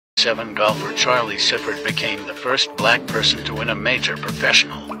1997, golfer Charlie Sifford became the first black person to win a major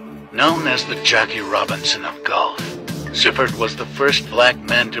professional. Known as the Jackie Robinson of golf, Sifford was the first black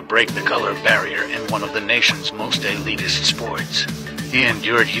man to break the color barrier in one of the nation's most elitist sports. He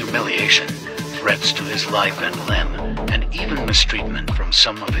endured humiliation, threats to his life and limb, and even mistreatment from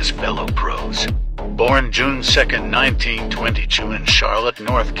some of his fellow pros. Born June 2, 1922 in Charlotte,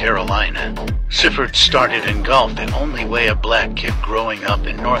 North Carolina, Sifford started in golf the only way a black kid growing up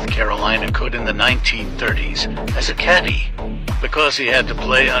in North Carolina could in the 1930s, as a caddy. Because he had to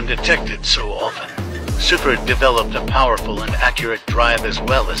play undetected so often, Sifford developed a powerful and accurate drive as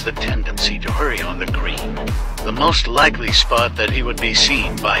well as the tendency to hurry on the green, the most likely spot that he would be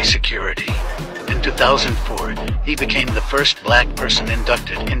seen by security. In 2004, he became the first black person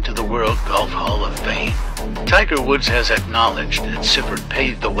inducted into the World Golf Hall of Fame. Tiger Woods has acknowledged that Sifford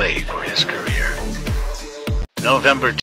paved the way for his career. November